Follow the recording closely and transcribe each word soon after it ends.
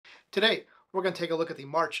Today, we're going to take a look at the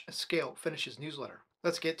March Scale Finishes newsletter.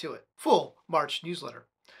 Let's get to it. Full March newsletter.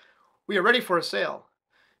 We are ready for a sale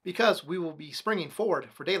because we will be springing forward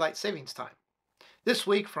for daylight savings time. This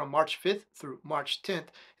week from March 5th through March 10th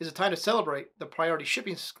is a time to celebrate the priority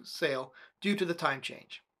shipping sale due to the time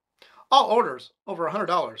change. All orders over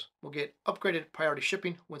 $100 will get upgraded priority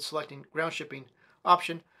shipping when selecting ground shipping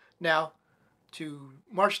option now to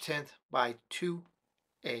March 10th by 2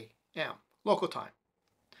 a.m. local time.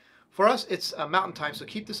 For us, it's mountain time, so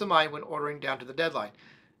keep this in mind when ordering down to the deadline.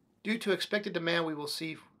 Due to expected demand, we will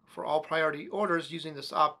see for all priority orders using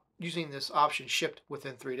this option shipped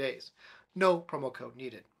within 3 days. No promo code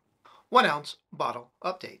needed. 1 ounce bottle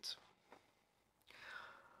updates.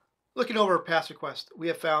 Looking over past requests, we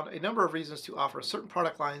have found a number of reasons to offer certain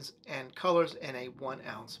product lines and colors in a 1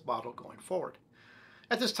 ounce bottle going forward.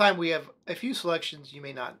 At this time, we have a few selections you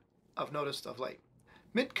may not have noticed of late.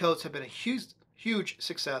 Mint coats have been a huge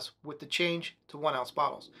success with the change to 1 ounce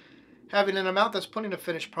bottles. Having an amount that's plenty to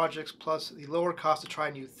finish projects plus the lower cost to try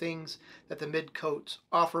new things that the mid coats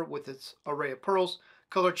offer with its array of pearls,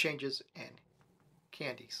 color changes, and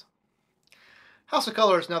candies. House of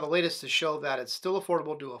Color is now the latest to show that it's still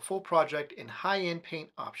affordable to do a full project in high-end paint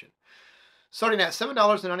option. Starting at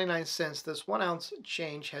 $7.99, this 1 ounce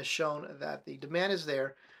change has shown that the demand is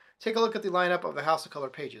there. Take a look at the lineup of the House of Color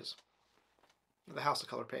pages. The House of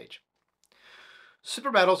Color page.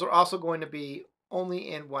 Super metals are also going to be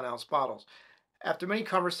only in 1 ounce bottles. After many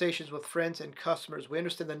conversations with friends and customers, we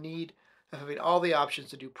understand the need of having all the options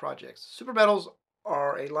to do projects. Super metals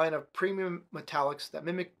are a line of premium metallics that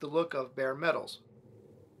mimic the look of bare metals.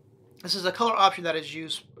 This is a color option that is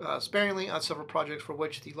used sparingly on several projects for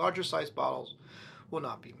which the larger size bottles will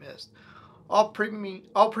not be missed. All premium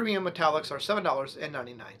metallics are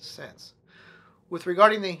 $7.99. With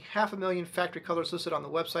regarding the 500,000 factory colors listed on the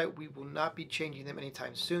website, we will not be changing them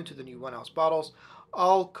anytime soon to the new 1 ounce bottles.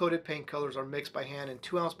 All coated paint colors are mixed by hand in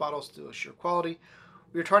 2 ounce bottles to assure quality.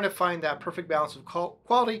 We are trying to find that perfect balance of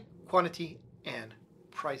quality, quantity, and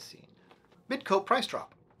pricing. Mid-coat price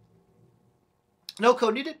drop. No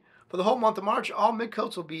code needed. For the whole month of March, all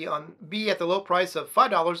mid-coats will be at the low price of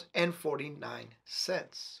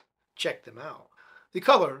 $5.49. Check them out. The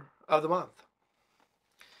color of the month.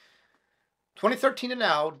 2013 and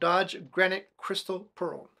now, Dodge Granite Crystal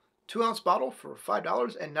Pearl. 2 ounce bottle for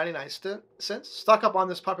 $5.99. Stock up on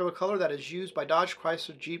this popular color that is used by Dodge,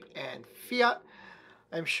 Chrysler, Jeep, and Fiat.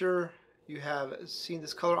 I'm sure you have seen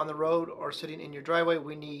this color on the road or sitting in your driveway.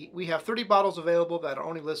 We have 30 bottles available that are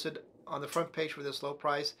only listed on the front page for this low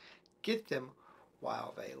price. Get them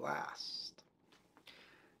while they last.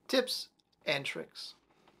 Tips and tricks.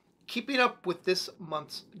 Keeping up with this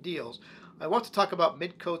month's deals, I want to talk about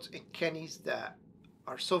mid-coats and candies that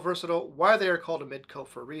are so versatile. Why they are called a mid-coat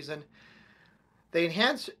for a reason. They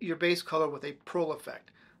enhance your base color with a pearl effect,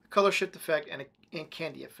 a color shift effect, and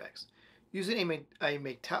candy effects. Using a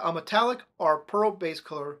metallic or pearl base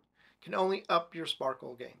color can only up your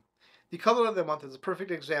sparkle game. The color of the month is a perfect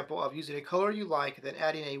example of using a color you like, then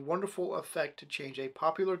adding a wonderful effect to change a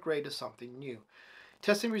popular gray to something new.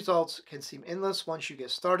 Testing results can seem endless once you get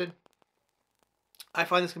started. I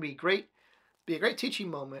find this can be a great teaching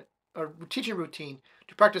moment or teaching routine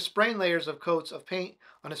to practice spraying layers of coats of paint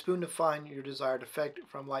on a spoon to find your desired effect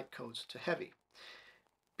from light coats to heavy.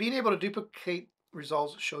 Being able to duplicate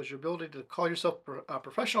results shows your ability to call yourself a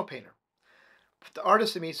professional painter. But the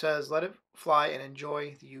artist in me says let it fly and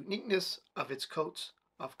enjoy the uniqueness of its coats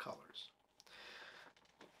of colors.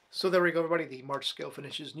 So there we go, everybody. The March Scale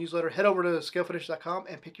Finishes newsletter. Head over to scalefinishes.com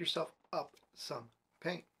and pick yourself up some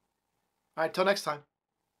paint. All right, till next time.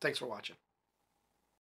 Thanks for watching.